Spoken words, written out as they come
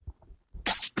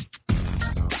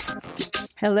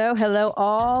Hello, hello,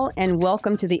 all, and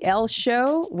welcome to the L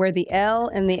Show, where the L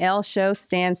in the L Show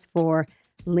stands for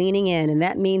leaning in. And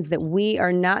that means that we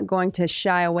are not going to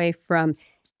shy away from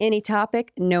any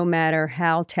topic, no matter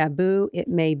how taboo it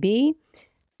may be.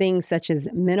 Things such as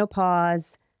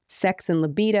menopause, sex and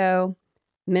libido,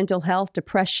 mental health,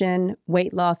 depression,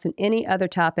 weight loss, and any other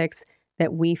topics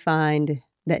that we find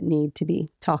that need to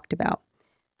be talked about.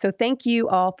 So thank you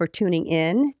all for tuning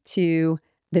in to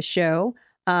the show.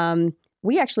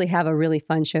 We actually have a really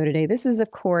fun show today. This is, of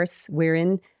course, we're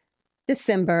in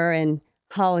December and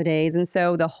holidays. And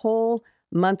so the whole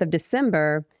month of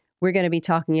December, we're going to be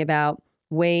talking about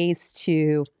ways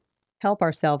to help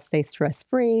ourselves stay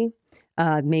stress-free,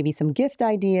 maybe some gift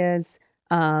ideas.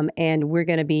 And we're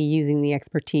going to be using the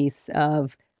expertise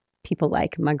of people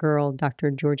like my girl,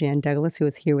 Dr. Georgianne Douglas, who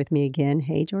is here with me again.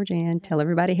 Hey, Georgianne, tell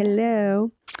everybody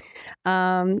hello.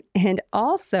 And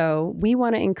also, we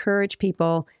want to encourage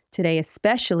people today,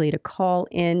 especially to call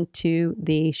into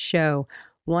the show,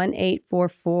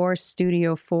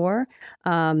 1-844-STUDIO-4.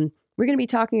 We're going to be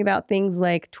talking about things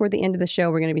like, toward the end of the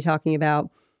show, we're going to be talking about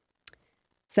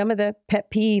some of the pet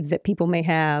peeves that people may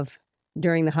have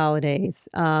during the holidays.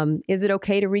 Is it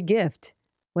okay to regift?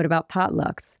 What about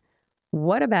potlucks?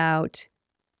 What about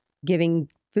giving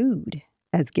food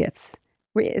as gifts?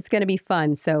 It's going to be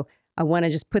fun. So I want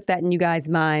to just put that in you guys'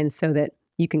 minds so that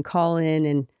you can call in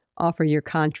and offer your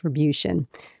contribution.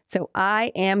 So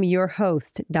I am your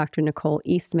host, Dr. Nicole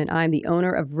Eastman. I'm the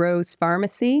owner of Rose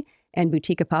Pharmacy and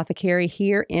Boutique Apothecary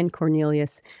here in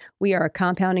Cornelius. We are a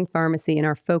compounding pharmacy and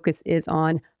our focus is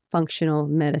on functional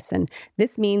medicine.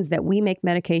 This means that we make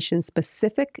medications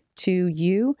specific to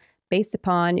you based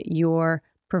upon your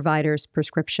provider's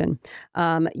prescription.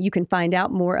 You can find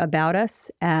out more about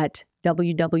us at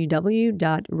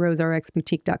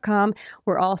www.roserxboutique.com.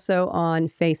 We're also on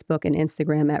Facebook and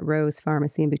Instagram at Rose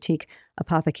Pharmacy and Boutique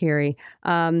Apothecary.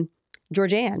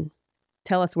 Georgianne,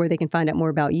 tell us where they can find out more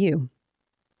about you.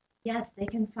 Yes, they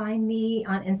can find me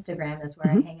on Instagram is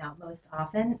where I hang out most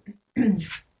often,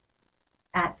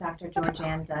 at Dr.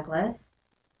 Georgianne Douglas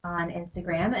on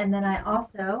Instagram. And then I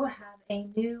also have a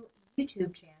new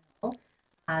YouTube channel.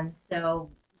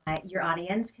 So your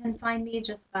audience can find me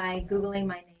just by Googling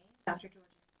my name, Dr.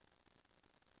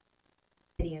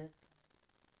 Georgianne. Videos.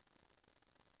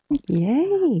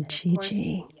 Yay,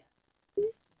 Gigi.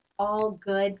 Yes, all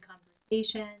good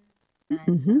conversations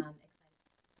and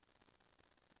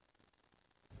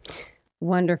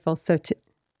Wonderful. So,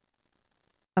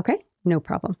 okay, no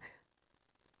problem.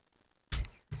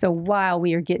 So while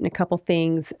we are getting a couple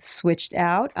things switched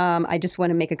out, I just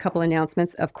want to make a couple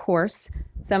announcements. Of course,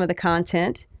 some of the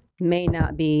content may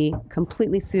not be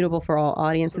completely suitable for all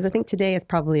audiences. I think today is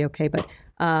probably okay, but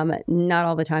not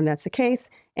all the time that's the case.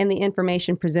 And the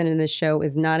information presented in this show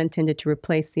is not intended to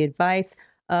replace the advice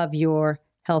of your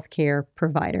healthcare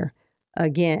provider.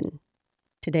 Again,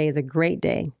 today is a great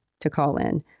day to call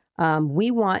in.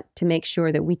 We want to make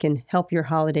sure that we can help your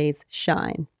holidays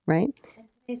shine, right? And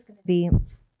today's going to be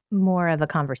more of a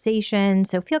conversation.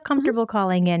 So feel comfortable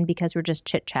calling in because we're just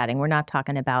chit-chatting. We're not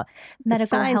talking about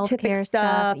medical healthcare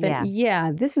stuff.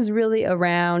 And this is really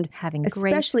around having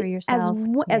grace for yourself.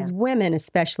 As women,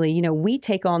 especially, we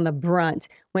take on the brunt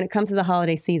when it comes to the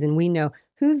holiday season. We know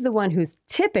who's the one who's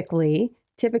typically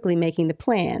making the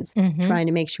plans, trying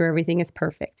to make sure everything is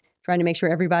perfect, trying to make sure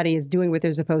everybody is doing what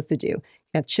they're supposed to do. You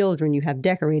have children, you have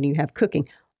decorating, you have cooking.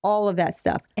 All of that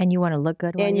stuff. And you want to look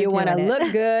good while you're doing it. And you want to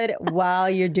look good while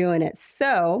you're doing it.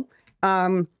 So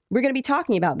we're going to be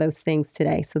talking about those things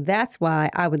today. So that's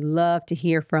why I would love to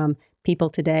hear from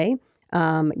people today,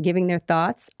 giving their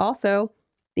thoughts. Also,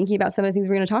 thinking about some of the things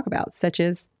we're going to talk about, such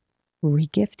as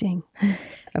regifting.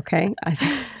 Okay?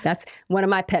 That's one of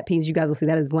my pet peeves. You guys will see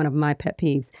that is one of my pet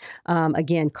peeves.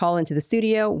 Again, call into the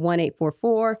studio,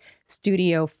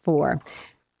 1-844-STUDIO-4.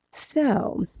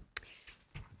 So,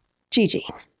 Gigi.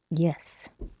 Yes.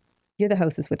 You're the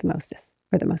hostess with the mostest,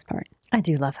 for the most part. I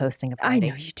do love hosting a party. I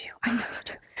know you do.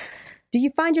 Do you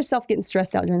find yourself getting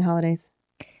stressed out during the holidays?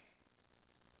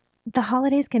 The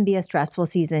holidays can be a stressful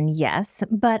season, yes,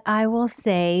 but I will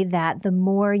say that the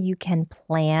more you can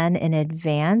plan in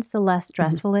advance, the less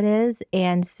stressful it is.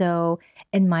 And so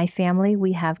in my family,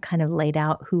 we have kind of laid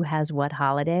out who has what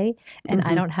holiday, and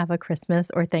I don't have a Christmas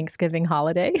or Thanksgiving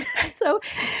holiday. So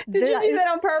did you do that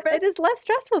on purpose? It is less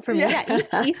stressful for me.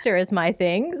 Yeah, Easter is my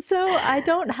thing. So I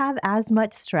don't have as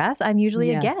much stress. I'm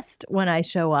usually a guest when I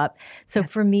show up. So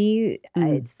for me,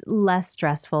 it's less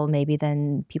stressful maybe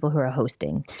than people who are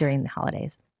hosting during the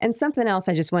holidays. And something else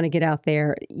I just want to get out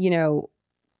there,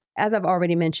 as I've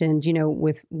already mentioned,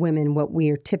 with women, what we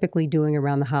are typically doing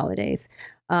around the holidays.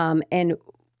 And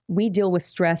we deal with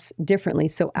stress differently.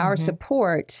 So our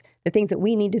support, the things that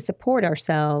we need to support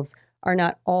ourselves, are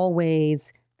not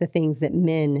always the things that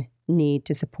men need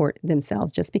to support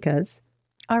themselves, just because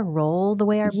Our role, the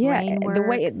way our brain works. the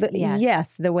way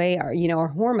yes. the way our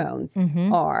hormones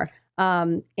are.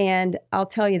 And I'll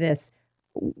tell you this,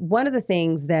 one of the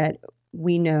things that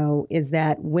we know is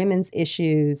that women's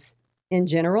issues in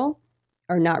general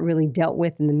are not really dealt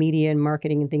with in the media and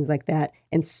marketing and things like that.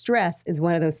 And stress is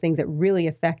one of those things that really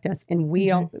affect us. And we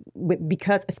don't,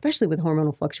 because especially with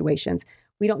hormonal fluctuations,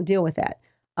 we don't deal with that.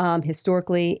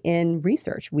 Historically in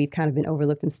research, we've kind of been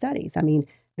overlooked in studies. I mean,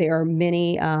 there are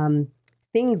many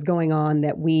things going on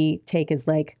that we take as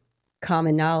like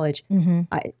common knowledge.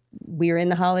 We are in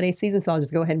the holiday season, so I'll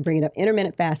just go ahead and bring it up.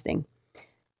 Intermittent fasting.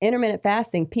 Intermittent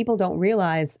fasting, people don't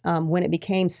realize when it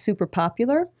became super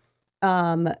popular,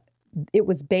 it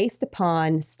was based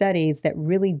upon studies that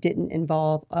really didn't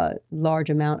involve a large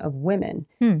amount of women.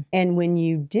 And when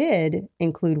you did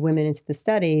include women into the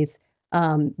studies,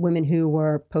 women who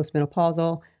were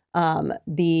postmenopausal,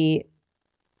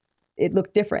 it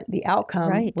looked different. The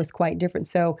outcome was quite different.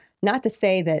 So not to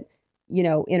say that,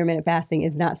 intermittent fasting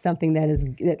is not something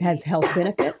that has health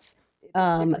benefits,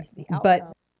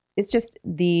 but it's just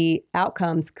the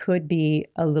outcomes could be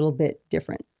a little bit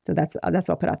different. So that's what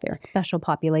I'll put out there. Special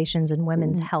populations and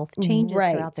women's health changes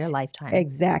throughout their lifetime.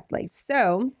 Exactly.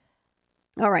 So,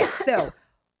 all right. So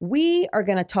we are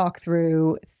going to talk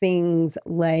through things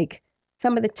like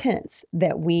some of the tenets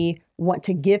that we want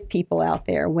to give people out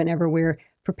there whenever we're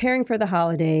preparing for the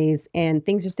holidays, and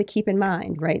things just to keep in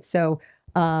mind, right? So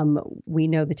we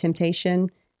know the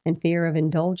temptation and fear of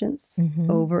indulgence,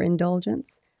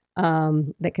 overindulgence,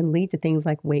 that can lead to things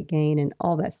like weight gain and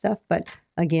all that stuff. But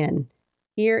again,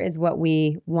 here is what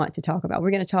we want to talk about.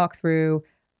 We're going to talk through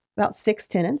about 6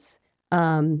 tenets.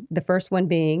 The first one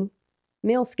being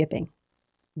meal skipping.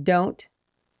 Don't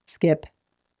skip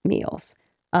meals.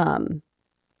 I'll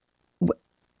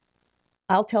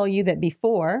tell you that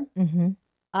before,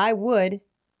 I would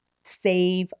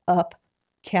save up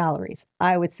calories.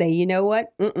 I would say, you know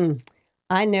what?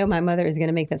 I know my mother is going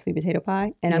to make that sweet potato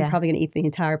pie, and I'm probably going to eat the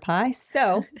entire pie.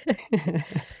 So,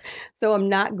 so I'm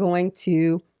not going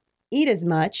to eat as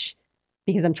much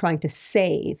because I'm trying to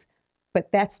save. But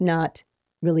that's not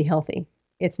really healthy.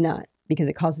 It's not, because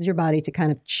it causes your body to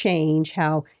kind of change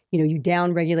how, you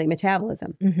down-regulate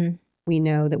metabolism. We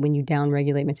know that when you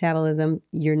down-regulate metabolism,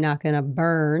 you're not going to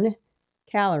burn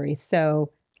calories. So,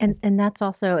 and that's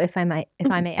also, if I may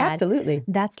add, absolutely,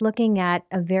 that's looking at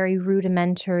a very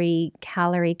rudimentary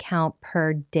calorie count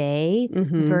per day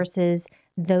versus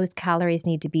those calories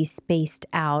need to be spaced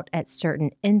out at certain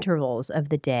intervals of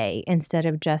the day instead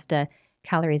of just a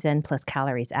calories in plus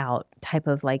calories out type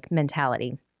of like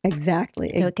mentality.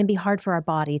 Exactly. So it can be hard for our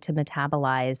body to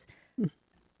metabolize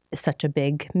such a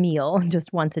big meal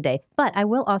just once a day. But I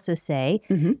will also say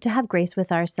to have grace with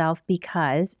ourselves,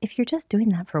 because if you're just doing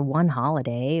that for one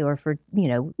holiday or for,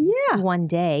 one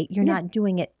day, you're not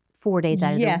doing it 4 days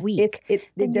out of the week.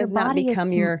 It does not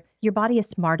become your body is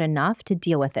smart enough to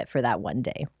deal with it for that one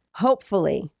day.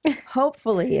 Hopefully,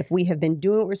 if we have been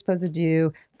doing what we're supposed to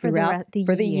do throughout the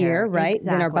year, right? Exactly.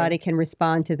 Then our body can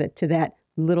respond to that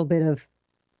little bit of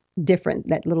different,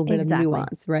 that little bit of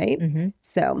nuance, right?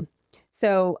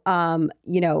 So,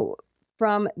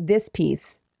 from this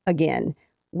piece, again,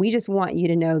 we just want you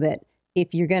to know that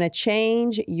if you're going to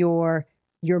change your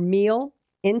meal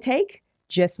intake,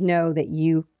 just know that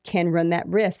you can run that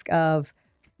risk of,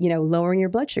 lowering your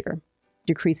blood sugar,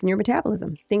 decreasing your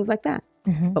metabolism, things like that.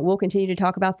 But we'll continue to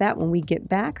talk about that when we get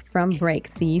back from break.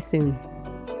 See you soon.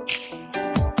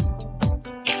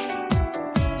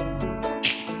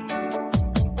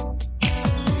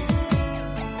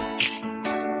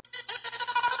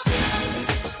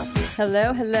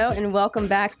 Hello, and welcome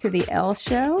back to the Elle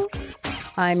Show.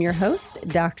 I'm your host,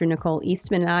 Dr. Nicole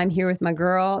Eastman, and I'm here with my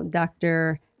girl,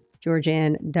 Dr.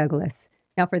 Georgianne Douglas.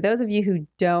 Now, for those of you who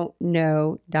don't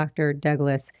know Dr.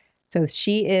 Douglas, so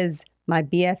she is my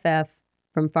BFF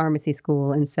from pharmacy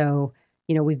school, and so,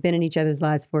 we've been in each other's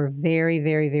lives for a very,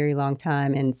 very, very long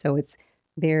time, and so it's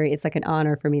like an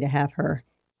honor for me to have her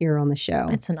here on the show.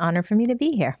 It's an honor for me to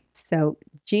be here. So,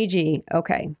 Gigi,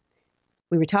 okay.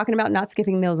 We were talking about not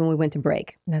skipping meals when we went to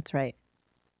break. That's right.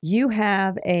 You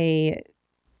have a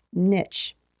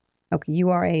niche. Okay,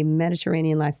 you are a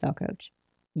Mediterranean lifestyle coach.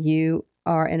 You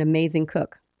are an amazing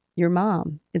cook. Your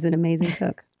mom is an amazing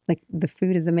cook. Like, the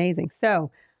food is amazing.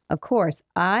 So, of course,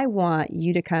 I want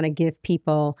you to kind of give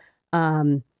people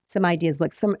some ideas,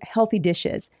 like some healthy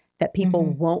dishes that people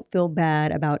won't feel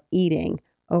bad about eating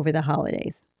over the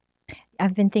holidays.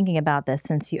 I've been thinking about this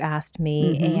since you asked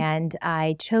me, and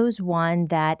I chose one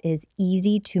that is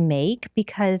easy to make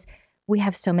because we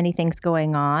have so many things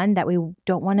going on that we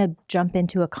don't want to jump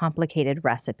into a complicated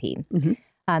recipe.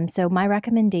 So my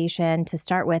recommendation to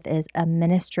start with is a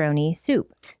minestrone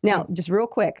soup. Now, just real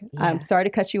quick, I'm sorry to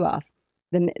cut you off.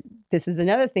 This is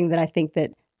another thing that I think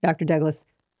that Dr. Douglas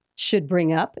should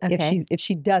bring up. If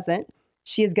she doesn't,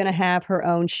 she is going to have her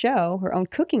own show, her own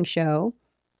cooking show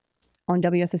on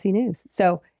WSSC News.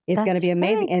 So it's going to be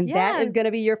amazing. Right. And that is going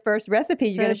to be your first recipe.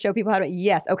 You're going to show people how to,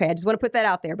 yes. Okay. I just want to put that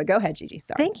out there, but go ahead, Gigi.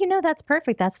 Sorry. Thank you. No, that's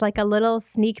perfect. That's like a little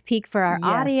sneak peek for our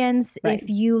audience. Right. If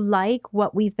you like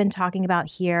what we've been talking about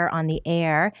here on the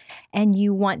air and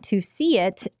you want to see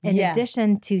it in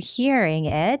addition to hearing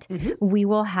it, we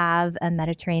will have a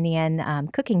Mediterranean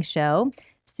cooking show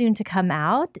soon to come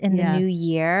out in the new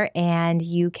year, and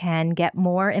you can get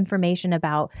more information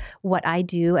about what I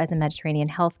do as a Mediterranean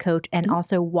health coach and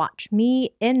also watch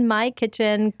me in my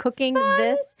kitchen cooking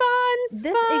this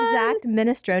exact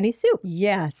minestrone soup.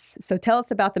 Yes. So tell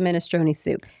us about the minestrone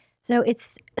soup. So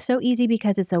it's so easy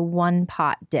because it's a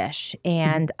one-pot dish,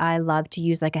 and I love to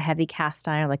use like a heavy cast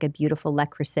iron, like a beautiful Le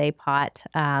Creuset pot.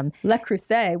 Le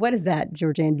Creuset, what is that,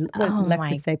 Georgianne? Le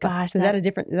Creuset pot? Gosh, is that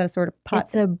a sort of pot?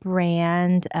 It's a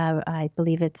brand. I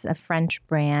believe it's a French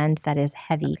brand that is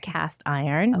heavy cast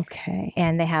iron. Okay.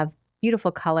 And they have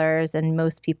beautiful colors, and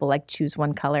most people like choose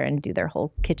one color and do their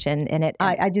whole kitchen in it.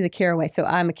 I do the caraway, so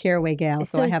I'm a caraway gal,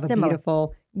 so I have a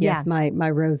beautiful, my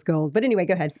rose gold. But anyway,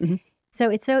 go ahead. So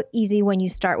it's so easy when you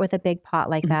start with a big pot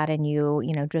like that and you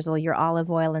drizzle your olive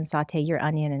oil and saute your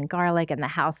onion and garlic, and the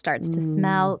house starts to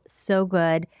smell so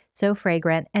good, so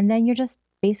fragrant. And then you're just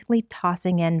basically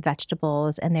tossing in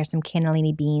vegetables, and there's some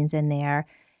cannellini beans in there.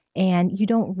 And you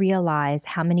don't realize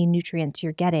how many nutrients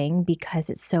you're getting because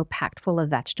it's so packed full of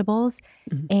vegetables.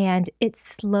 And it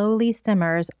slowly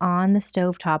simmers on the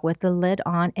stovetop with the lid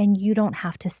on, and you don't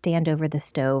have to stand over the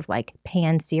stove like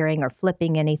pan searing or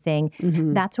flipping anything.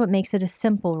 That's what makes it a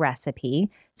simple recipe.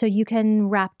 So you can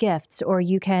wrap gifts, or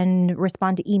you can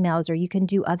respond to emails, or you can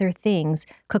do other things,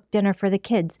 cook dinner for the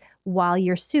kids while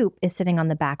your soup is sitting on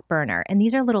the back burner. And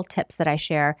these are little tips that I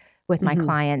share with my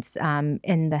clients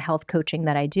in the health coaching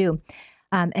that I do.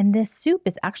 And this soup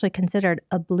is actually considered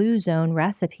a blue zone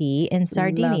recipe in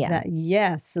Sardinia. Love that.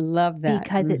 Yes, love that.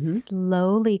 Because it's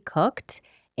slowly cooked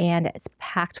and it's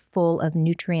packed full of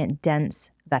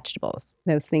nutrient-dense vegetables.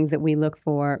 Those things that we look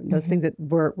for, those things that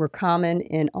were common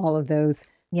in all of those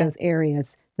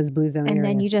areas, those blue zone areas. And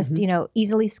then you just,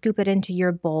 easily scoop it into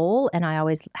your bowl. And I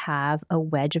always have a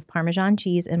wedge of Parmesan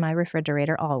cheese in my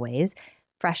refrigerator always.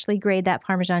 Freshly grate that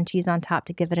Parmesan cheese on top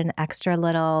to give it an extra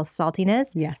little saltiness.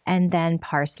 Yes. And then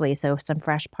parsley. So some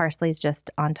fresh parsley is just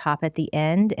on top at the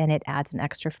end, and it adds an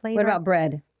extra flavor. What about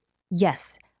bread?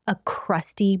 Yes. A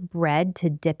crusty bread to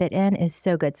dip it in is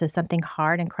so good. So something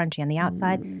hard and crunchy on the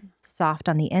outside, soft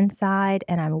on the inside.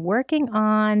 And I'm working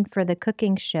on, for the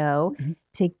cooking show,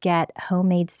 to get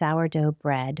homemade sourdough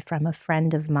bread from a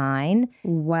friend of mine.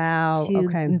 Wow.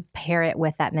 To pair it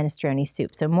with that minestrone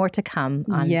soup. So more to come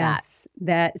on that. Yes,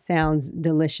 that sounds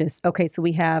delicious. Okay, so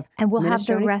we have and we'll have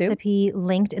the soup. recipe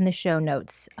linked in the show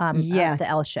notes of the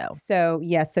Elle Show. So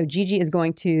Gigi is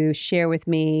going to share with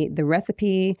me the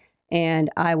recipe, and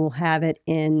I will have it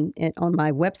on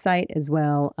my website as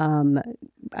well.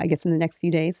 I guess in the next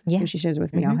few days. Yeah. When she shares it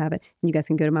with me, I'll have it. And you guys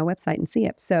can go to my website and see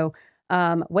it. So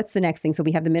what's the next thing? So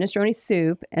we have the minestrone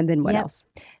soup, and then what else?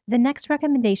 The next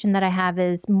recommendation that I have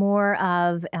is more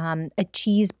of a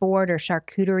cheese board or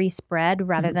charcuterie spread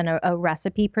rather than a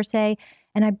recipe per se.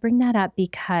 And I bring that up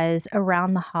because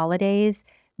around the holidays,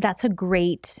 that's a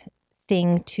great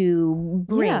thing to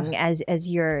bring as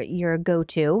your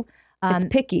go-to. It's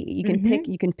picky.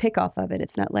 You can pick off of it.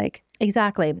 It's not like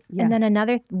exactly. Yeah. And then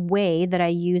another way that I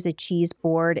use a cheese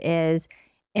board is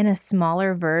in a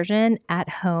smaller version at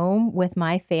home with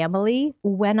my family.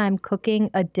 When I'm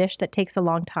cooking a dish that takes a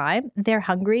long time, they're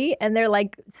hungry and they're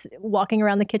like walking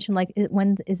around the kitchen like,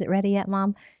 when is it ready yet,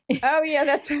 Mom? Oh yeah,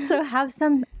 that's so have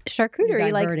some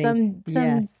charcuterie, like some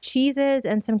cheeses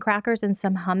and some crackers and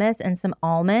some hummus and some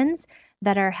almonds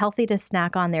that are healthy to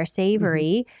snack on. They're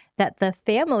savory that the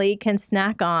family can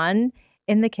snack on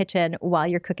in the kitchen while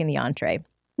you're cooking the entree.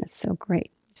 That's so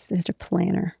great. Such a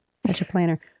planner.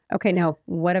 Okay, now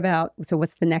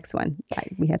what's the next one?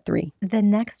 We had 3. The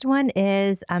next one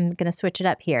is, I'm going to switch it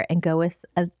up here and go with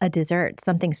a dessert,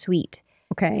 something sweet.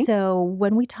 Okay. So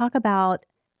when we talk about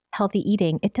healthy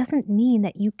eating, it doesn't mean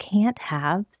that you can't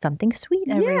have something sweet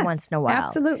every once in a while.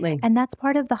 Absolutely. And that's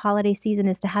part of the holiday season,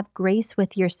 is to have grace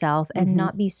with yourself and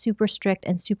not be super strict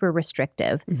and super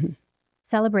restrictive.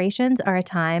 Celebrations are a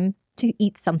time to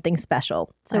eat something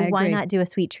special. So I why agree. not do a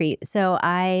sweet treat? So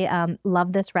I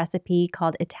love this recipe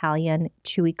called Italian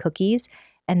chewy cookies,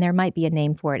 and there might be a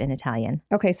name for it in Italian.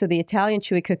 Okay, so the Italian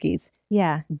chewy cookies.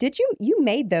 Yeah, Did you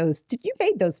made those? You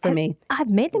made those for me? I've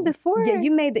made them before. Yeah, you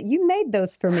made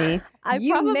those for me. I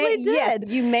You probably made, did. Yes,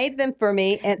 you made them for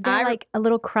me, and They're like a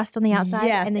little crust on the outside,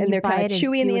 yes, and then they're you buy kind it of and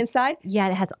chewy in do the it. inside. Yeah,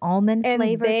 it has almond And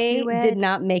flavor they to it. did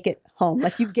not make it home.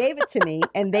 Like you gave it to me,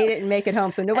 and they didn't make it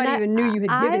home, so nobody even knew you had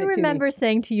given it to me. I remember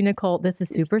saying to you, Nicole, this is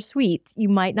super sweet. You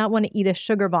might not want to eat a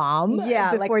sugar bomb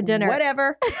before like, dinner.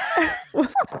 Whatever.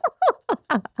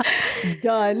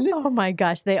 Done. Oh my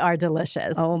gosh, they are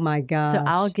delicious. Oh my gosh. So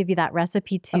I'll give you that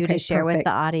recipe too Okay, to share with perfect.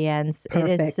 the audience. It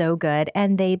is Perfect. so good,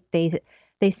 and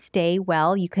they stay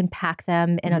well. You can pack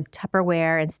them in a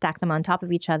Tupperware and stack them on top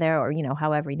of each other, or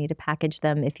however you need to package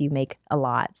them if you make a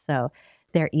lot. So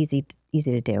they're easy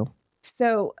to do.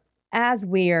 So as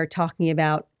we are talking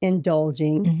about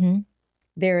indulging, Mm-hmm.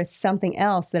 there is something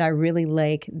else that I really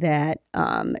like that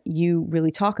you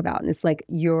really talk about. And it's like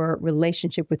your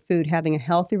relationship with food, having a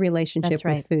healthy relationship That's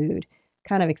right. with food.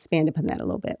 Kind of expand upon that a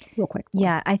little bit, real quick. for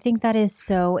Yeah, us. I think that is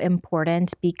so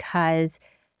important because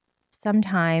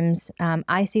sometimes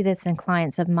I see this in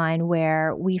clients of mine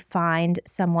where we find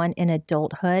someone in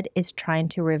adulthood is trying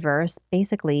to reverse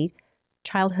basically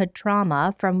childhood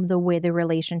trauma from the way the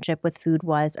relationship with food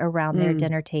was around their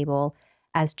dinner table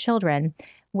as children,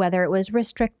 whether it was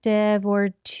restrictive or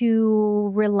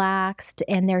too relaxed,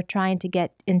 and they're trying to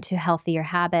get into healthier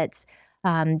habits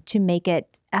to make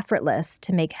it effortless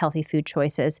to make healthy food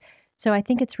choices. So I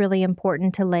think it's really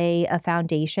important to lay a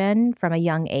foundation from a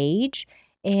young age.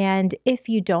 And if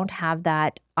you don't have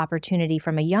that opportunity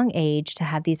from a young age to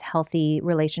have these healthy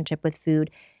relationship with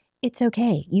food, it's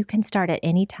okay. You can start at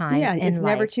any time. Yeah, it's in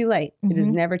never life. too late. It is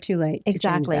Mhm. never too late to change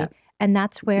Exactly. that. And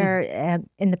that's where,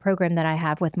 in the program that I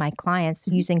have with my clients,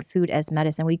 using food as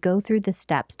medicine, we go through the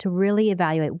steps to really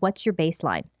evaluate what's your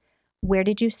baseline. Where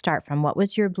did you start from? What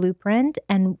was your blueprint?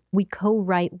 And we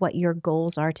co-write what your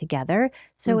goals are together.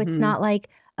 So it's Mhm. not like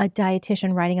a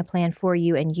dietitian writing a plan for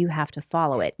you and you have to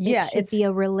follow it. Yeah, it should be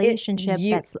a relationship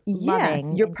that's loving.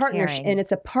 Yes, your and partnership, caring. and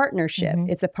it's a partnership. Mhm.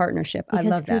 It's a partnership. I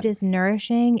Because love food that. is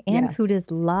nourishing and Yes. food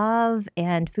is love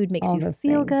and food makes All you those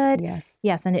feel things. good. Yes.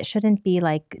 Yes, and it shouldn't be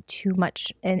like too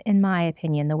much, in my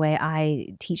opinion, the way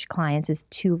I teach clients is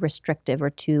too restrictive or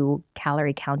too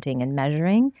calorie counting and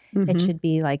measuring. It Mhm. should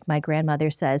be like my grandmother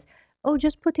says, oh,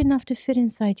 just put enough to fit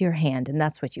inside your hand. And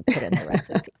that's what you put in the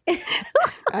recipe.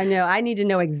 I know. I need to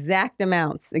know exact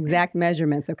amounts, exact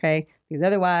measurements, okay? Because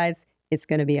otherwise, it's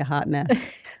going to be a hot mess.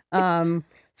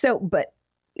 But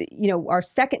our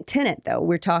second tenet, though,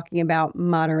 we're talking about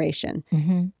moderation.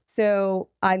 Mm-hmm. So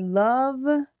I love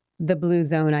the blue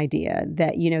zone idea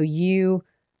that, you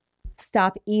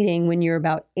stop eating when you're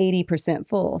about 80%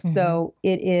 full. Mm-hmm. So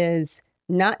it is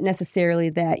not necessarily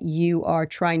that you are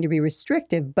trying to be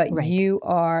restrictive, but Right. you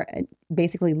are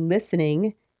basically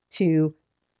listening to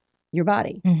your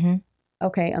body. Mm-hmm.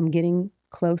 Okay, I'm getting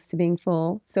close to being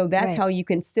full. So that's Right. how you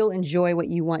can still enjoy what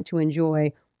you want to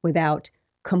enjoy without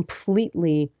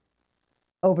completely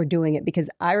overdoing it. Because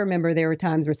I remember there were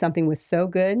times where something was so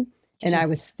good and I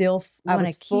was still, I want to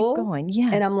was keep full. going.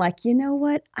 Yeah. And I'm like, you know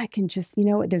what? I can just,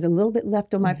 there's a little bit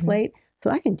left on my Mhm. plate. So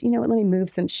I can, let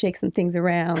me shake some things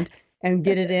around and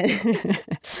get it in,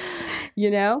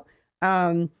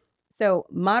 So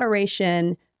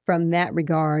moderation from that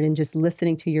regard and just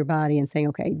listening to your body and saying,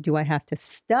 okay, do I have to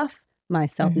stuff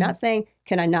myself? Mhm. Not saying,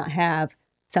 can I not have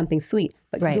something sweet,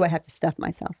 but Right. do I have to stuff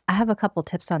myself? I have a couple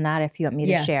tips on that if you want me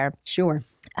to Yes. share. Sure.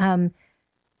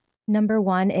 Number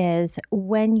one is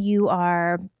when you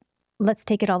are, let's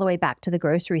take it all the way back to the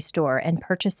grocery store and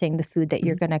purchasing the food that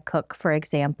you're going to cook. For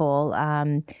example,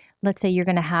 let's say you're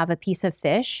going to have a piece of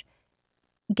fish,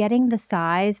 getting the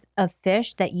size of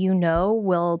fish that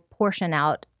will portion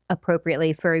out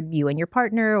appropriately for you and your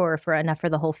partner or for enough for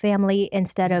the whole family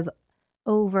instead of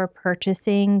over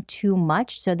purchasing too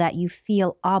much so that you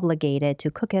feel obligated to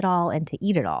cook it all and to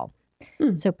eat it all.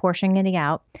 So portioning it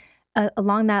out.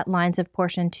 Along that lines of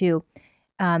portion too,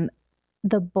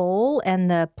 the bowl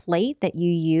and the plate that you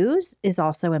use is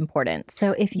also important.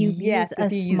 So if you Yes, use a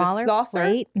if you use a smaller saucer,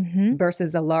 plate,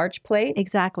 versus a large plate,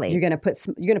 exactly. you're going to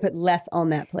put less on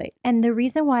that plate. And the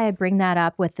reason why I bring that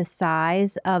up with the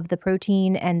size of the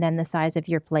protein and then the size of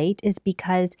your plate is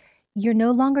because you're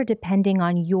no longer depending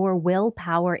on your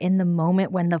willpower in the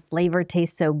moment when the flavor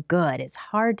tastes so good. It's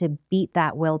hard to beat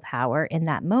that willpower in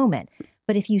that moment.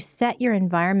 But if you set your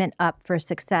environment up for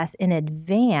success in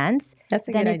advance, That's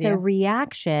a then good it's idea. a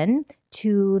reaction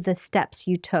to the steps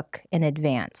you took in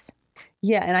advance.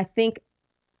 Yeah, and I think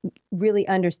really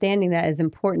understanding that is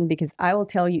important because I will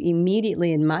tell you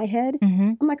immediately in my head,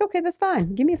 Mm-hmm. I'm like, okay, that's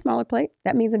fine. Give me a smaller plate.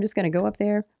 That means I'm just going to go up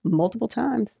there multiple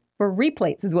times for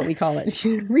replates is what we call it.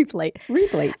 Replate.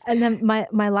 Replates. And then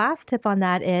my last tip on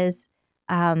that is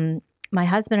my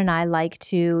husband and I like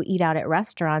to eat out at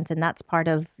restaurants, and that's part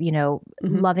of,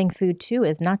 loving food too,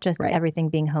 is not just Right. everything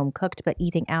being home cooked, but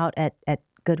eating out at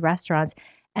good restaurants.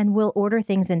 And we'll order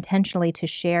things intentionally to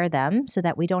share them so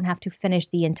that we don't have to finish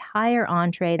the entire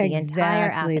entree, the entire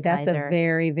Exactly. That's a appetizer.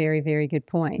 very, very, very good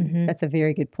point. Mhm. That's a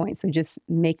very good point. So just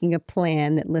making a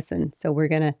plan that, listen, so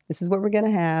this is what we're going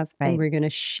to have, and Right. we're going to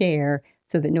share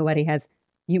so that nobody has,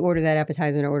 you order that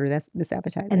appetizer and I order this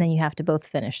appetizer. And then you have to both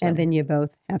finish them. And then you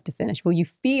both have to finish. Well, you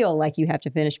feel like you have to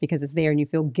finish because it's there and you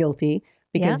feel guilty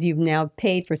because you've now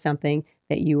paid for something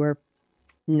that you are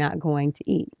not going to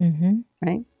eat, Mm-hmm.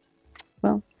 right?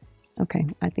 Well, okay.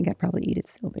 I think I probably eat it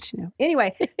still, but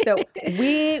Anyway, so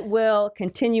we will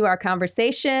continue our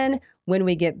conversation when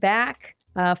we get back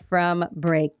from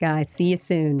break, guys. See you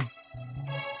soon.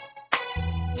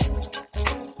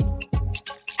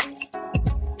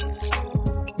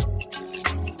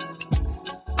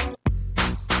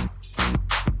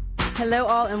 Hello,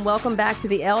 all, and welcome back to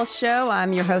the Elle Show.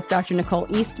 I'm your host, Dr. Nicole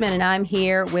Eastman, and I'm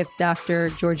here with Dr.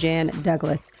 Georgianne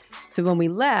Douglas. So when we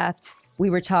left, we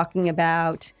were talking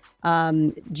about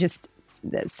just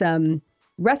some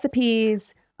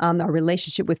recipes, our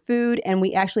relationship with food, and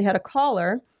we actually had a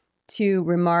caller to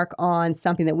remark on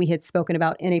something that we had spoken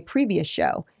about in a previous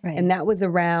show, Right. and that was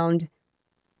around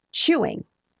chewing,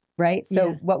 right? So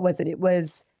Yeah. what was it? It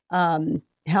was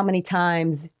how many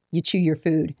times you chew your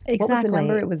food. What was the Exactly.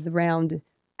 number? It was around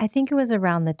I think it was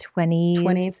around the 20s.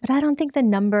 20s. But I don't think the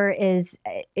number is,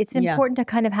 it's Yeah. important to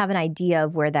kind of have an idea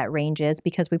of where that range is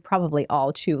because we probably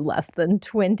all chew less than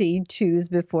 20 chews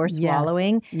before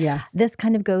swallowing. Yes. This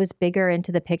kind of goes bigger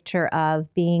into the picture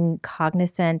of being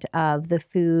cognizant of the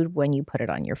food when you put it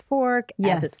on your fork,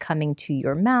 Yes. as it's coming to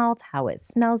your mouth, how it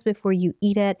smells before you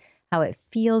eat it, how it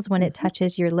feels when it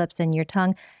touches your lips and your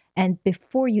tongue, and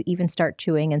before you even start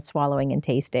chewing and swallowing and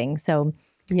tasting. So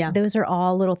Yeah. those are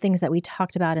all little things that we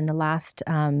talked about in the last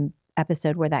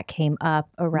episode where that came up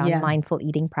around Yeah. mindful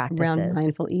eating practices. Around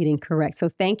mindful eating, correct. So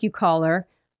thank you, caller,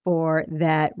 for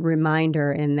that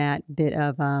reminder and that bit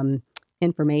of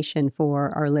information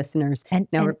for our listeners. And,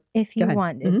 Now, and if you ahead.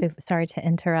 want, Mhm. sorry to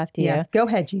interrupt you. Yes, go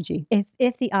ahead, Gigi.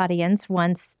 If the audience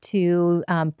wants to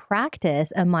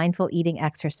practice a mindful eating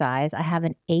exercise, I have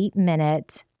an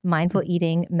 8-minute mindful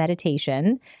eating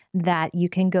meditation that you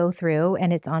can go through,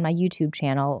 and it's on my YouTube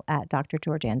channel at Dr.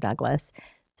 Georgianne Douglas.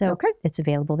 So Okay. it's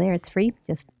available there. It's free.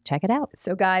 Just check it out.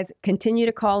 So, guys, continue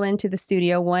to call into the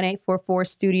studio,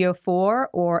 1-844-STUDIO-4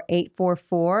 or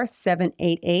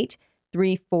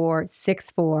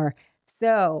 844-788-3464.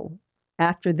 So,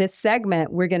 after this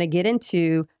segment, we're going to get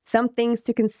into some things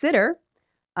to consider,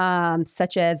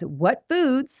 such as what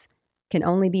foods can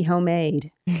only be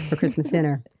homemade for Christmas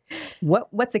dinner.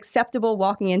 What's acceptable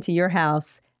walking into your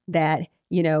house that,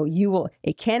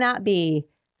 it cannot be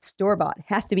store-bought,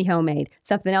 has to be homemade.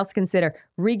 Something else to consider,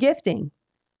 regifting.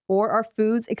 Or are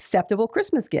foods acceptable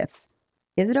Christmas gifts?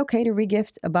 Is it okay to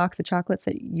regift a box of chocolates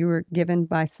that you were given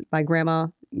by Grandma,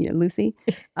 Lucy?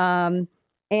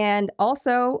 And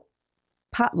also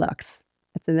potlucks.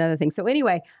 That's another thing. So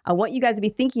anyway, I want you guys to be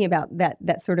thinking about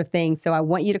that sort of thing. So I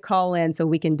want you to call in so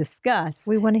we can discuss.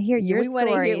 We want to hear your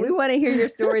stories. We want to hear your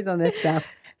stories on this stuff.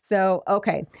 So,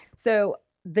 okay. So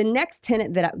the next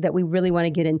tenet that we really want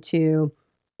to get into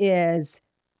is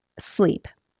sleep.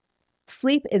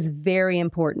 Sleep is very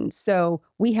important. So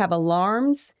we have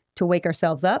alarms to wake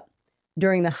ourselves up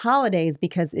during the holidays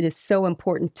because it is so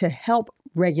important to help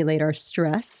regulate our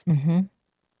stress. Mm-hmm.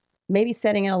 Maybe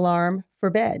setting an alarm for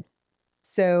bed.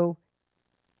 So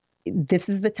this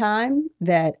is the time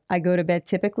that I go to bed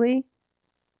typically.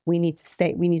 We need to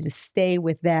stay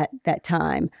with that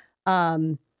time.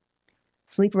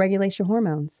 Sleep regulates your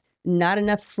hormones. Not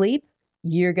enough sleep,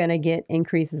 you're going to get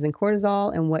increases in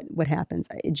cortisol, and what happens?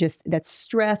 That's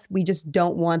stress. We just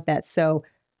don't want that. So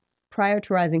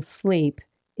prioritizing sleep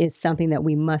is something that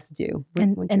we must do.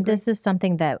 And this is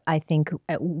something that I think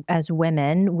as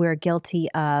women, we're guilty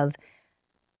of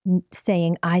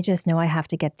saying, I just know I have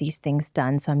to get these things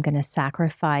done. So I'm going to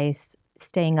sacrifice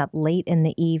staying up late in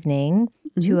the evening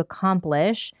to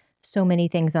accomplish so many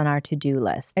things on our to-do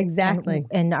list. Exactly.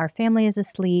 And our family is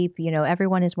asleep,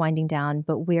 everyone is winding down,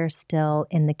 but we're still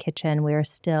in the kitchen. We're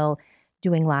still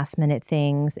doing last minute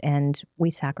things, and we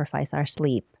sacrifice our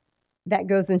sleep. That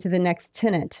goes into the next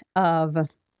tenet of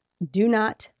do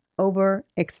not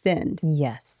overextend.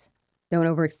 Yes. Don't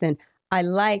overextend. I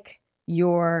like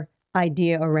your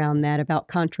idea around that about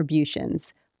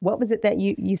contributions. What was it that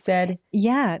you said?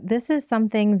 Yeah, this is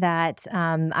something that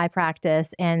I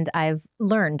practice and I've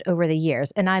learned over the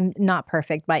years. And I'm not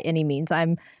perfect by any means.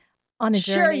 I'm on a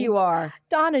Sure journey. you are.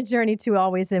 On a journey to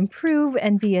always improve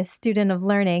and be a student of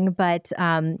learning. But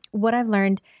what I've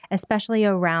learned, especially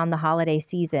around the holiday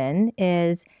season,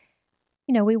 is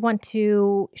we want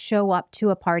to show up to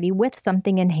a party with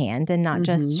something in hand and not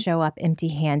just show up empty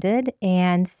handed.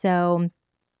 And so,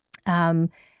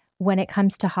 when it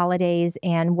comes to holidays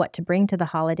and what to bring to the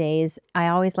holidays, I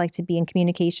always like to be in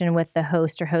communication with the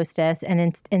host or hostess.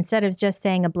 And instead of just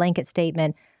saying a blanket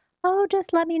statement, oh,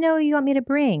 just let me know what you want me to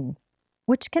bring,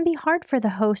 which can be hard for the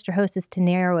host or hostess to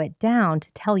narrow it down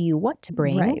to tell you what to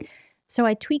bring. Right. So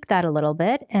I tweak that a little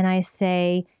bit and I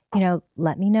say,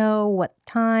 let me know what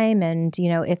time and,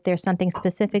 if there's something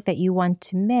specific that you want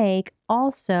to make.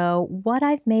 Also, what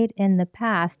I've made in the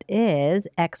past is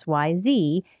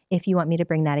XYZ if you want me to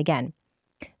bring that again.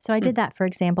 So I did that, for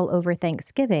example, over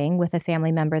Thanksgiving with a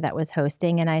family member that was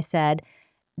hosting. And I said,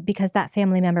 because that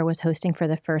family member was hosting for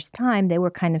the first time, they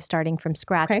were kind of starting from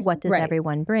scratch. Okay, What does right.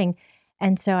 everyone bring?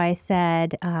 And so I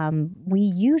said, we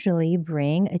usually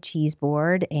bring a cheese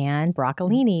board and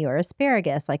broccolini or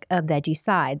asparagus, like a veggie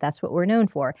side. That's what we're known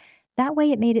for. That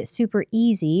way it made it super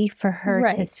easy for her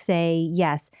to Right. say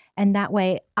yes. And that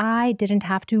way I didn't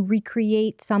have to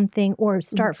recreate something or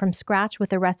start from scratch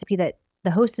with a recipe that the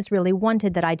hostess really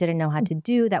wanted that I didn't know how to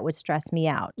do. That would stress me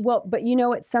out. Well, but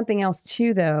it's something else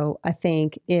too, though, I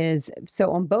think is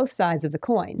so on both sides of the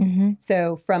coin.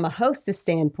 So from a hostess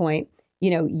standpoint,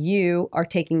 you are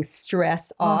taking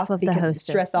stress Off of the because hostess.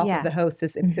 stress off Yeah. of the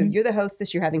hostess. So you're the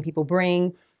hostess, you're having people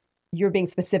bring, you're being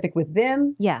specific with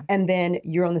them. Yeah. And then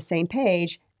you're on the same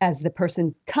page as the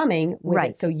person coming with Right.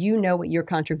 it. So you know what your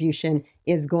contribution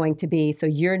is going to be. So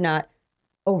you're not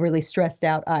overly stressed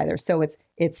out either. So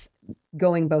it's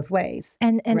going both ways.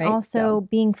 And right? also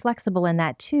being flexible in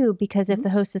that too, because if the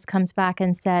hostess comes back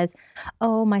and says,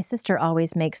 oh, my sister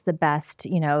always makes the best,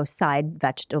 side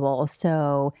vegetable.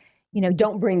 So,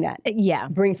 don't bring that. yeah.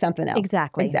 Bring something else.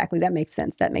 Exactly. That makes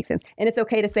sense. And it's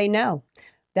okay to say no.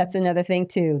 That's another thing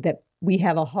too, that we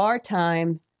have a hard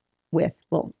time with.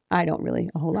 Well, I don't really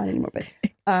a whole lot anymore, but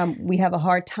we have a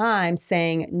hard time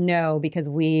saying no because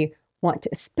we want to,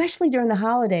 especially during the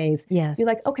holidays. Yes. You're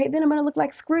like, okay, then I'm going to look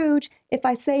like Scrooge if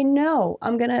I say no.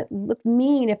 I'm going to look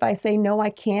mean if I say no, I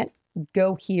can't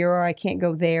go here or I can't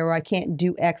go there or I can't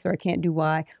do X or I can't do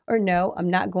Y. Or no, I'm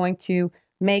not going to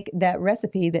make that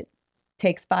recipe that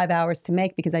takes 5 hours to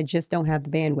make because I just don't have the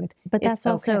bandwidth. But that's It's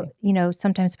also, okay.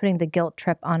 Sometimes putting the guilt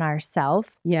trip on ourselves.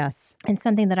 Yes. And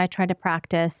something that I try to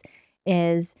practice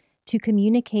is to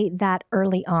communicate that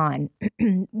early on.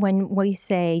 When we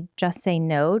just say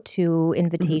no to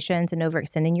invitations and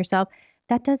overextending yourself,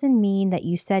 that doesn't mean that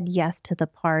you said yes to the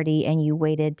party and you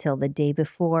waited till the day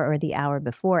before or the hour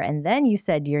before and then you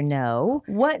said your no.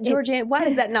 What, Georgianne, why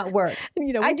does that not work?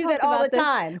 I do that all the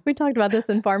time. We talked about this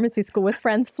in pharmacy school with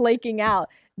friends flaking out.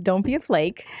 Don't be a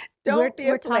flake.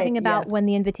 We're talking about when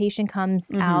the invitation comes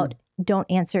out,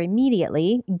 don't answer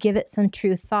immediately. Give it some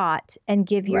true thought and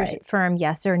give your firm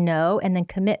yes or no and then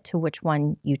commit to which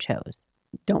one you chose.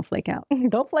 Don't flake out.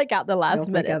 Don't flake out the last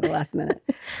minute. Don't flake out the last minute.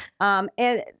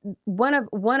 And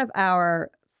one of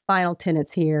our final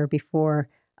tenets here before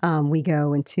we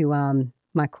go into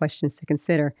my questions to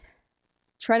consider,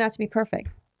 try not to be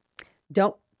perfect.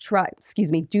 Do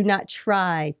not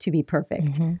try to be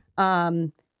perfect.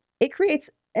 It creates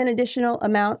an additional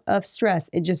amount of stress.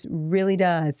 It just really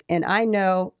does. And I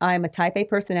know I'm a type A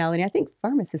personality. I think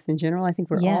pharmacists in general, I think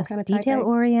we're all kind of type A.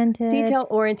 Detail-oriented.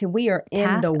 Detail-oriented. We are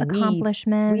in the weeds.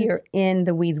 Accomplishment. We are in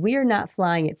the weeds. We are not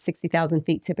flying at 60,000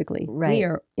 feet typically. Right. We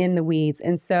are in the weeds.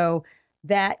 And so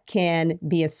that can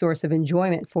be a source of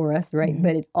enjoyment for us, right?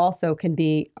 But it also can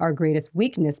be our greatest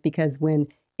weakness because when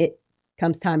it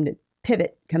comes time to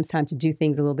pivot, comes time to do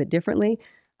things a little bit differently,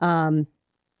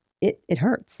 it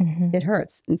hurts. It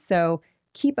hurts. And so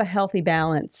keep a healthy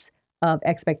balance of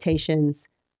expectations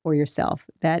for yourself.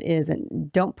 That is,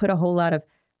 and don't put a whole lot of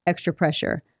extra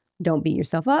pressure. Don't beat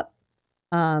yourself up.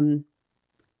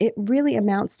 It really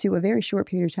amounts to a very short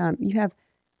period of time. You have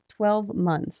 12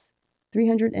 months,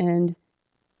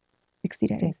 360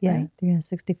 days. Yeah, right?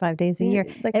 365 days a year.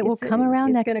 Like it will come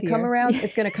around next year. It's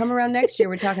going to come around next year.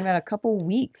 We're talking about a couple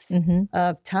weeks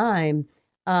of time.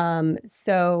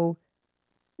 So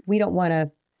we don't want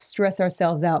to stress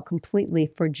ourselves out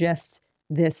completely for just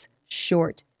this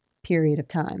short period of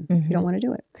time. We don't want to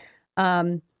do it.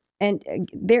 And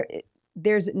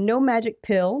there's no magic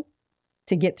pill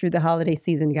to get through the holiday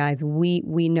season, guys.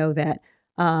 We know that.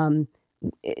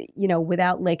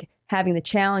 Without like having the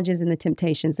challenges and the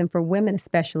temptations, and for women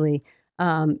especially,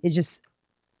 it's just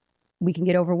we can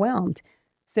get overwhelmed.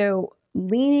 So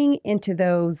leaning into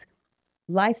those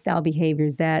lifestyle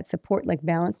behaviors that support like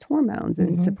balanced hormones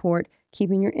and support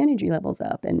keeping your energy levels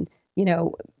up, and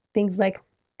things like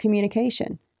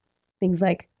communication, things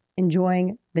like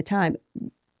enjoying the time,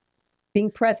 being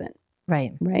present.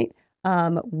 Right.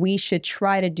 We should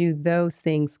try to do those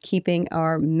things, keeping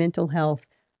our mental health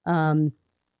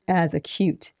as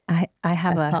acute I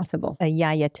have as possible. a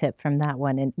yaya tip from that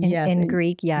one. In Yes,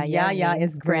 Greek, yaya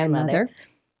is grandmother.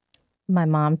 My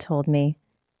mom told me,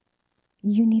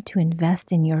 you need to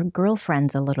invest in your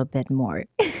girlfriends a little bit more.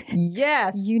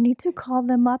 Yes. You need to call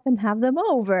them up and have them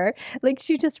over. Like,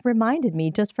 she just reminded me,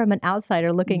 just from an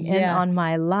outsider looking in on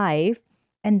my life.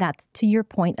 And that's to your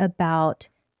point about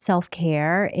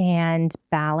self-care and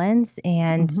balance,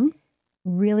 and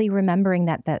really remembering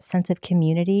that sense of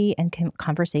community and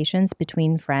conversations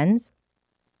between friends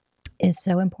is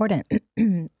so important.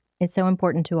 It's so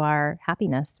important to our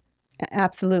happiness.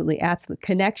 Absolutely.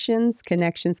 Connections,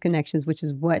 which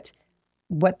is what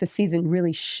the season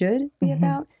really should be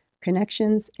about.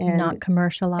 Connections and not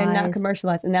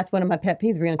commercialized. And that's one of my pet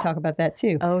peeves. We're going to talk about that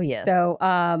too. Oh, yes. So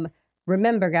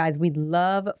remember, guys, we'd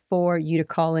love for you to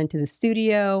call into the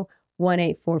studio,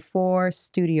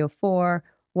 1-844-STUDIO-4,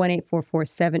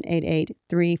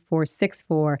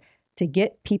 1-844-788-3464, to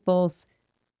get people's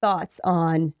thoughts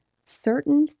on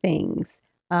certain things.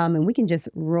 And we can just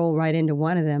roll right into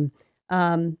one of them.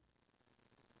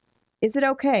 Is it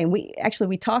okay?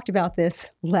 We talked about this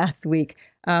last week.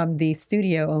 The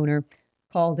studio owner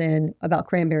called in about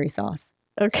cranberry sauce.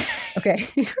 Okay.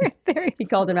 He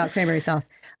called in about cranberry sauce.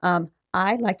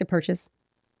 I like to purchase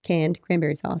canned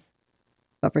cranberry sauce,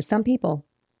 but for some people,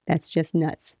 that's just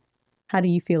nuts. How do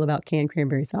you feel about canned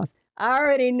cranberry sauce? I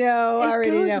already know. It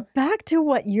goes back to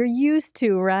what you're used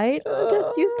to, right? I'm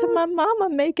just used to my mama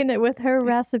making it with her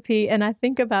recipe. And I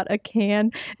think about a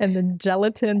can and the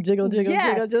gelatin jiggle,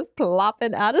 just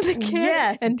plopping out of the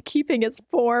can and keeping its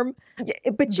form.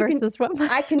 Yeah, but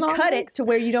I can mom cut makes. It to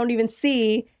where you don't even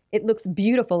see. It looks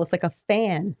beautiful. It's like a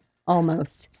fan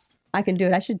almost. I can do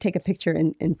it. I should take a picture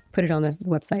and put it on the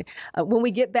website. When we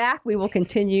get back, we will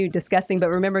continue discussing.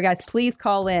 But remember, guys, please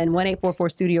call in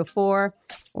 1-844-STUDIO-4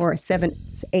 or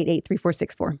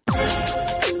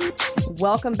 788-3464.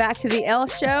 Welcome back to the Elle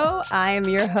Show. I am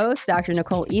your host, Dr.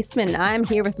 Nicole Eastman, and I'm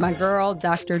here with my girl,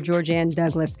 Dr. Georgianne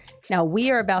Douglas. Now, we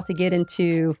are about to get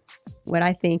into what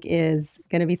I think is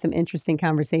going to be some interesting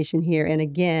conversation here. And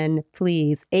again,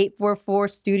 please,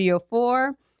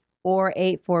 844-STUDIO-4. or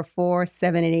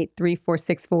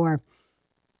 844-788-3464.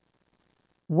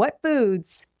 What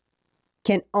foods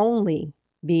can only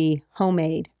be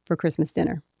homemade for Christmas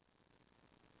dinner?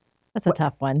 That's a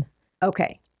tough one.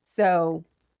 Okay, so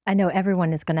I know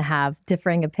everyone is going to have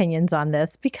differing opinions on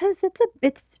this, because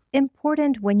it's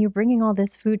important when you're bringing all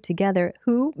this food together.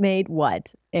 Who made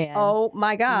what? And oh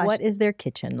my gosh, what is their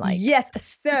kitchen like? Yes,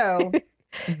 so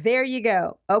there you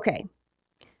go. Okay,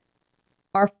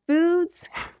 Are foods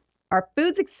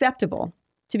acceptable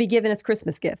to be given as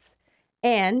Christmas gifts?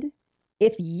 And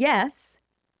if yes,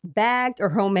 bagged or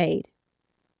homemade?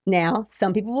 Now,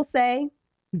 some people will say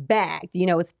bagged.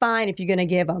 It's fine if you're going to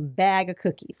give a bag of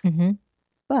cookies. Mm-hmm.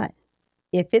 But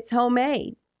if it's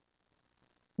homemade,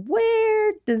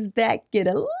 where does that get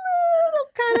a little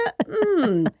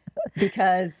kind of,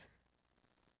 because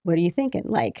what are you thinking?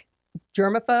 Like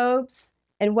germaphobes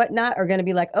and whatnot are going to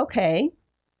be like, okay,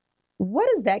 what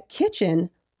does that kitchen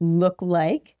look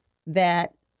like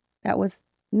that was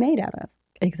made out of?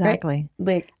 Exactly.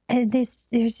 Right? Like, and there's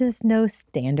just no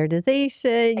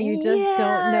standardization. You just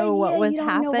don't know what was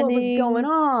happening. Know what was going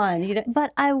on.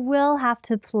 But I will have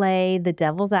to play the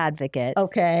devil's advocate.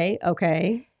 Okay.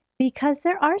 Because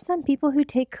there are some people who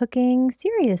take cooking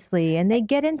seriously and they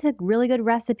get into really good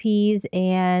recipes,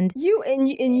 and you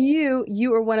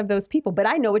are one of those people. But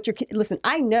I know what listen,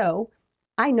 I know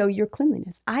your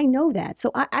cleanliness. I know that. So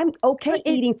I'm okay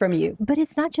eating from you. But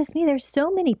it's not just me. There's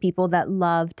so many people that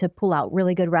love to pull out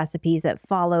really good recipes, that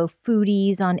follow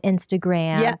foodies on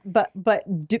Instagram. Yeah, but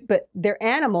their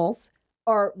animals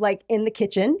are like in the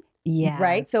kitchen. Yeah.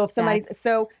 Right? So if somebody's that's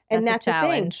the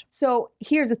thing. So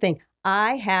here's the thing.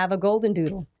 I have a golden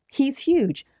doodle. He's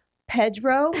huge.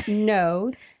 Pedro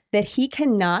knows that he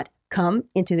cannot come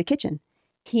into the kitchen.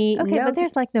 He knows, but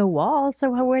there's like no walls. So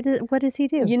what does he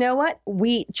do? You know what?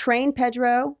 We train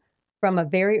Pedro from a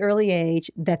very early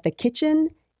age that the kitchen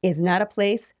is not a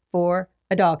place for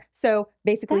a dog. So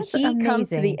basically, That's he amazing. comes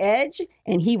to the edge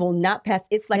and he will not pass.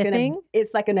 It's like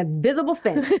an invisible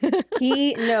fence.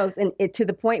 He knows, and to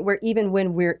the point where even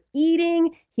when we're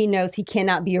eating, he knows he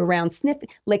cannot be around sniffing,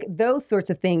 like those sorts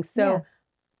of things. So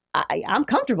I'm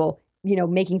comfortable.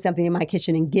 making something in my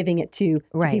kitchen and giving it to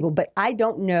Right. people. But I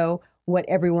don't know what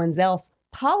everyone's else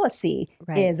policy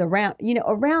Right. is around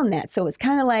that. So it's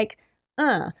kind of like,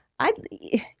 I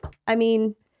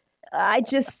mean, I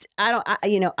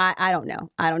don't know.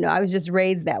 I was just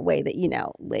raised that way that,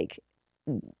 like,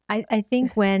 I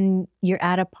think when you're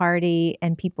at a party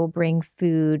and people bring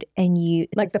food and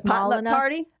it's like a the small potluck enough,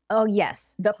 party, Oh,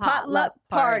 yes. the potluck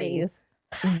parties.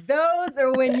 Those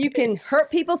are when you can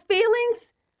hurt people's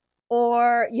feelings,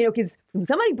 or, because when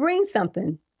somebody brings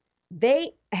something,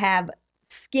 they have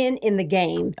skin in the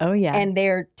game. Oh, yeah. And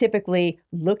they're typically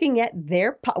looking at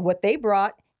what they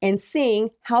brought and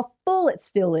seeing how full it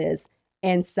still is.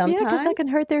 And sometimes, because that can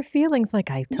hurt their feelings. Like,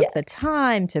 I took the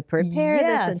time to prepare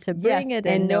this and to bring it,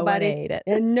 and nobody ate it.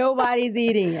 And nobody's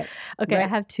eating it. Okay, right? I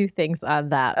have two things on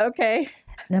that. Okay.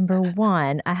 Number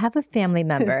one, I have a family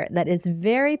member that is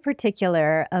very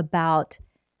particular about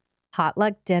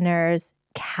potluck dinners,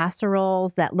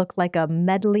 casseroles that look like a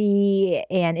medley.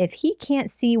 And if he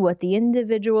can't see what the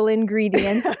individual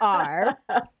ingredients are,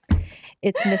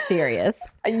 it's mysterious.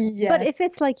 Yes. But if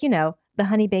it's like, the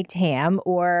honey baked ham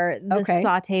or the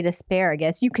sauteed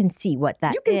asparagus, you can see what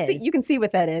that is. You can see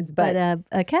what that is, but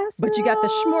a casserole. But you got the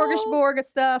smorgasbord of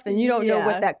stuff, and you don't know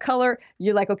what that color.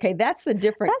 You're like, okay, that's a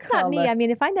different That's color. not me. I mean,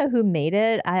 if I know who made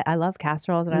it, I love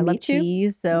casseroles and I love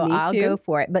cheese, so I'll go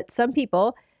for it. But some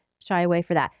people shy away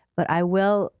for that. But I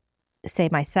will say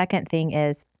my second thing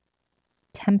is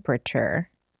temperature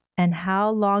and how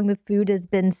long the food has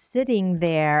been sitting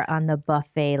there on the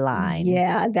buffet line.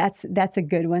 Yeah, that's a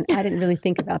good one. I didn't really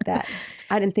think about that.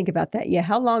 Yeah,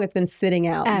 how long it's been sitting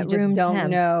out. At you just room don't temp.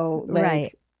 know. Like,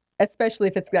 Right. Especially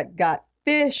if it's got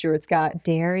fish or it's got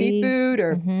dairy, seafood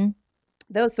or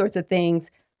those sorts of things.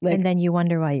 Like, and then you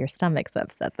wonder why your stomach's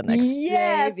upset the next day.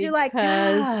 Yes, you're like,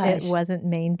 because it wasn't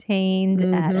maintained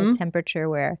at a temperature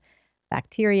where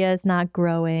bacteria is not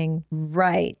growing.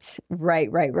 Right.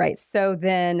 So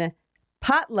then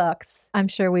potlucks. I'm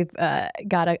sure we've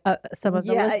got some of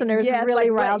the listeners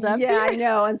really riled up. Yeah, I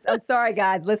know. I'm sorry,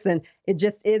 guys. Listen, it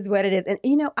just is what it is. And,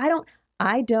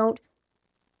 I don't,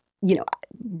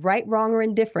 right, wrong, or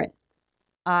indifferent.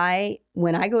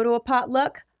 When I go to a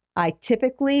potluck, I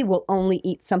typically will only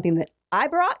eat something that I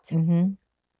brought,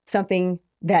 something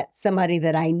that somebody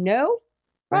that I know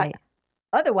brought. Right.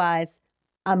 Otherwise,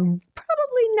 I'm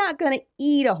probably not going to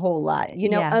eat a whole lot,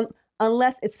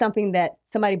 unless it's something that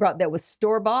somebody brought that was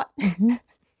store-bought.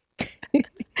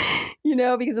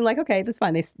 Because I'm like, okay, that's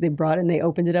fine. They brought it and they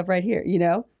opened it up right here,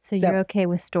 So you're okay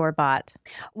with store-bought.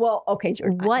 Well, okay.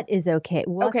 What is okay?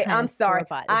 I'm sorry.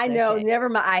 I know. Okay? Never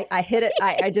mind. I hit it.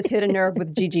 I just hit a nerve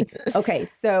with Gigi. Okay.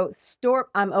 So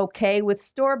I'm okay with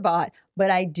store-bought,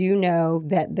 but I do know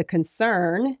that the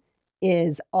concern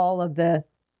is all of the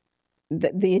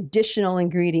additional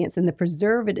ingredients and the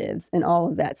preservatives and all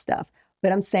of that stuff.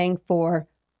 But I'm saying for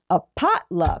a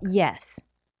potluck. Yes.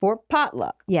 For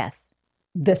potluck. Yes.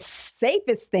 The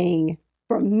safest thing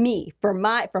for me, from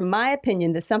my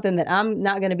opinion, that's something that I'm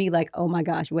not going to be like, oh my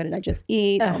gosh, what did I just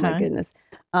eat? Oh my goodness.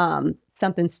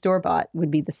 Something store-bought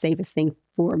would be the safest thing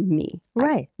for me.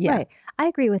 Right. Right. I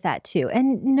agree with that too.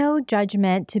 And no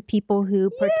judgment to people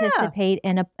who participate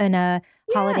in a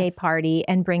holiday party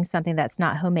and bring something that's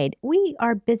not homemade. We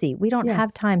are busy. We don't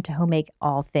have time to homemake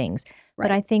all things. Right.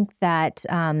 But I think that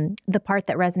the part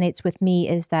that resonates with me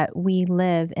is that we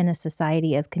live in a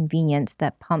society of convenience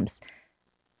that pumps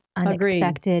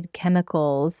unexpected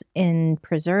chemicals in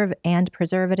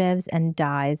preservatives and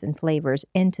dyes and flavors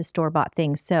into store-bought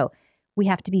things. So we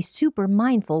have to be super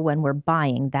mindful when we're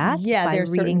buying that by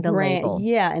reading the label.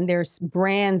 Yeah, and there's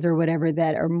brands or whatever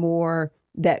that are more,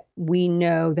 that we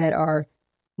know that are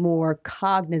more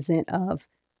cognizant of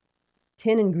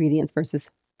 10 ingredients versus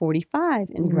 45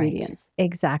 ingredients. Right.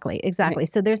 Exactly. Right.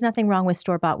 So there's nothing wrong with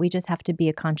store-bought. We just have to be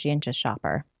a conscientious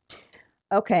shopper.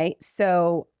 Okay,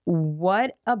 so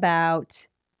what about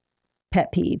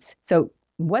pet peeves? So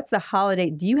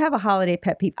do you have a holiday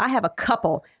pet peeve? I have a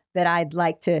couple that I'd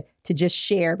like to just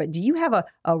share, but do you have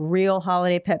a real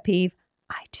holiday pet peeve?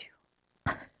 I do.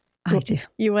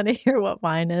 You want to hear what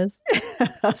mine is? This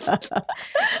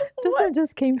one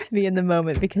just came to me in the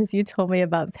moment because you told me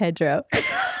about Pedro.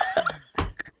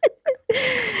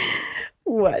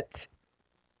 What?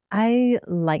 I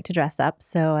like to dress up,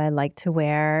 so I like to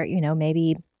wear,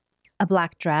 maybe a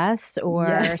black dress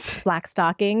or black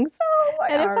stockings.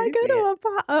 And if I go to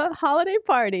a holiday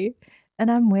party and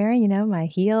I'm wearing, my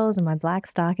heels and my black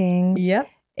stockings,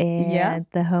 and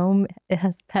the home, it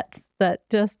has pets that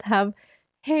just have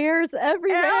hairs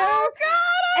everywhere. Oh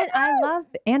God, And I love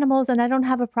animals and I don't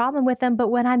have a problem with them, but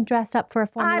when I'm dressed up for a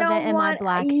formal event in my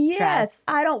black dress,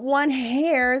 I don't want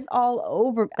hairs all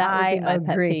over. that would be my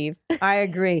pet agree. peeve. I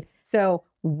agree. So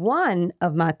one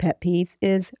of my pet peeves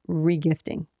is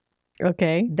regifting.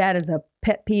 Okay. That is a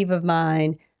pet peeve of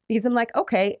mine because I'm like,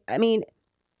 okay, I mean,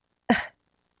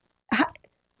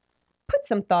 put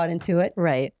some thought into it.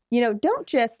 Right. Don't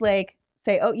just like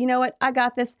say, oh, you know what? I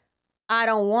got this. I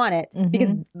don't want it.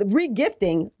 Because the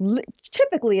regifting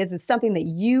typically is something that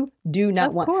you do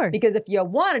not want. Of course. Because if you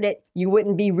wanted it, you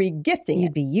wouldn't be regifting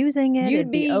You'd it. be using it. You'd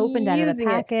It'd be opened out of the using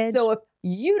it. package. So if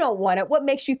you don't want it, what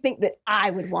makes you think that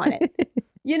I would want it?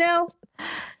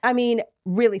 I mean,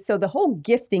 really. So the whole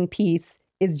gifting piece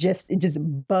it just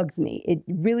bugs me. It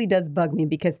really does bug me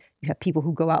because you have people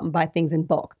who go out and buy things in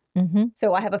bulk.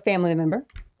 So I have a family member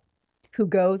who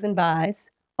goes and buys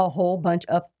a whole bunch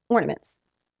of ornaments.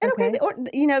 And okay,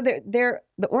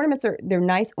 the ornaments they're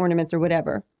nice ornaments or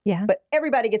whatever. Yeah. But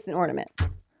everybody gets an ornament.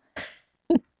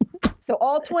 So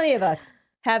all 20 of us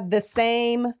have the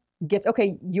same gift.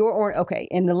 Okay,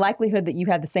 and the likelihood that you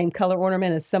have the same color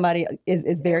ornament as somebody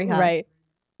is very high. Right.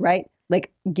 Right?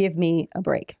 Like, give me a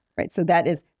break. Right. So that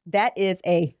is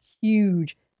a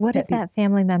huge. What if that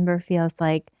family member feels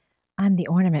like I'm the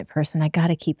ornament person? I got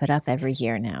to keep it up every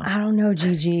year now. I don't know,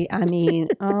 Gigi. I mean,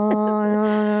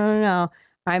 no.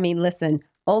 I mean, listen.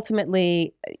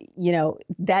 Ultimately,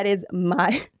 that is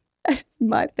my pet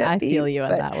peeve. I feel you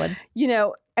on that one.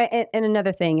 And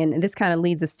another thing, and this kind of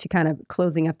leads us to kind of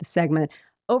closing up the segment: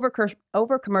 over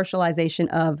commercialization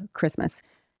of Christmas.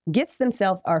 Gifts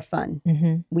themselves are fun.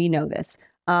 We know this.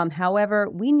 However,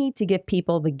 we need to give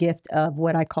people the gift of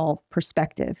what I call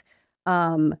perspective.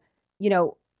 You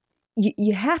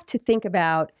have to think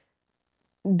about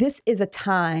this is a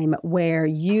time where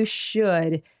you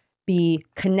should be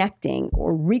connecting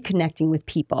or reconnecting with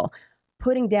people,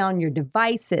 putting down your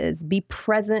devices, be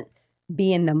present,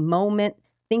 be in the moment,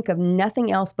 think of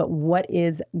nothing else but what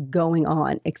is going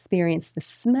on, experience the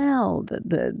smell,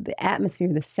 the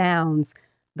atmosphere, the sounds,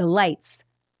 the lights,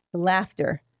 the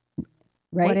laughter.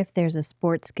 Right? What if there's a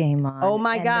sports game on? Oh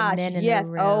my gosh! Yes.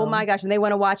 Oh my gosh! And they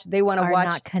want to watch.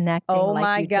 Not connecting. Oh like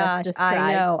my you gosh! Just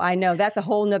described. I know. That's a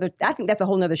whole nother. I think that's a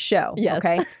whole nother show. Yes.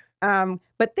 Okay.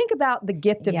 But think about the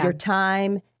gift of your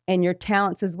time and your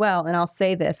talents as well. And I'll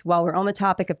say this while we're on the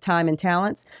topic of time and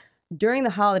talents. During the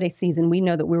holiday season, we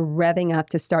know that we're revving up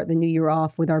to start the new year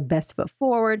off with our best foot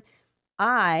forward.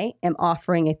 I am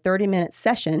offering a 30-minute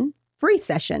session, free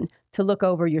session, to look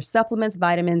over your supplements,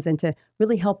 vitamins, and to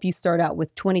really help you start out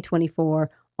with 2024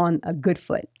 on a good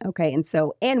foot. Okay.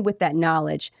 And with that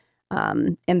knowledge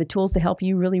and the tools to help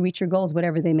you really reach your goals,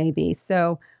 whatever they may be.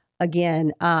 So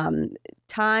again,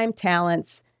 time,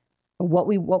 talents, what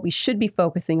we should be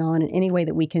focusing on in any way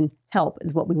that we can help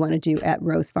is what we want to do at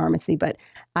Rose Pharmacy. But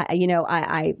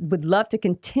I would love to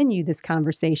continue this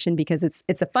conversation because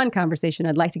it's a fun conversation.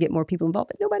 I'd like to get more people involved,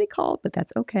 but nobody called, but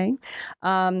that's okay.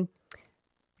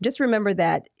 Just remember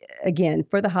that, again,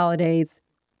 for the holidays,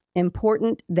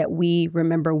 important that we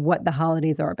remember what the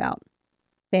holidays are about.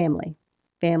 Family,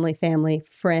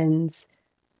 friends,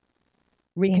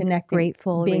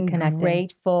 reconnecting. Being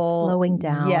grateful. Slowing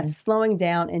down. Yes, slowing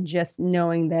down and just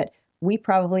knowing that we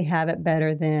probably have it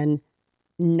better than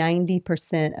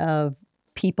 90% of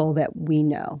people that we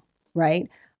know, right?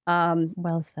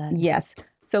 Well said. Yes.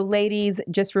 So ladies,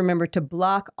 just remember to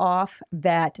block off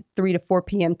that 3 to 4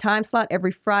 p.m. time slot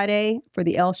every Friday for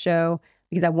the Elle Show,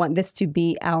 because I want this to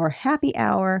be our happy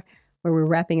hour where we're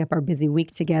wrapping up our busy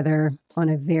week together on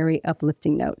a very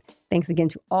uplifting note. Thanks again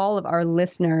to all of our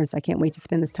listeners. I can't wait to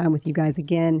spend this time with you guys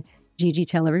again. Gigi,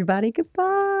 tell everybody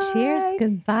goodbye. Cheers.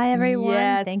 Goodbye, everyone.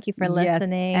 Yes, Thank you for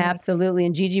listening. Yes, absolutely.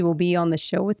 And Gigi will be on the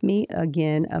show with me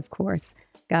again, of course.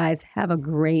 Guys, have a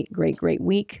great, great, great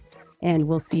week. And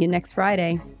we'll see you next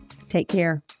Friday. Take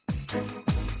care.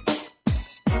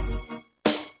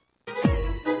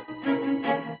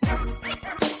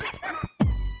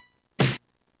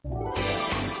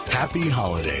 Happy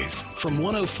holidays from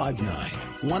 105.9,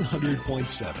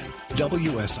 100.7,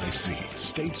 WSIC,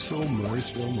 Statesville,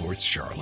 Mooresville, North Charlotte.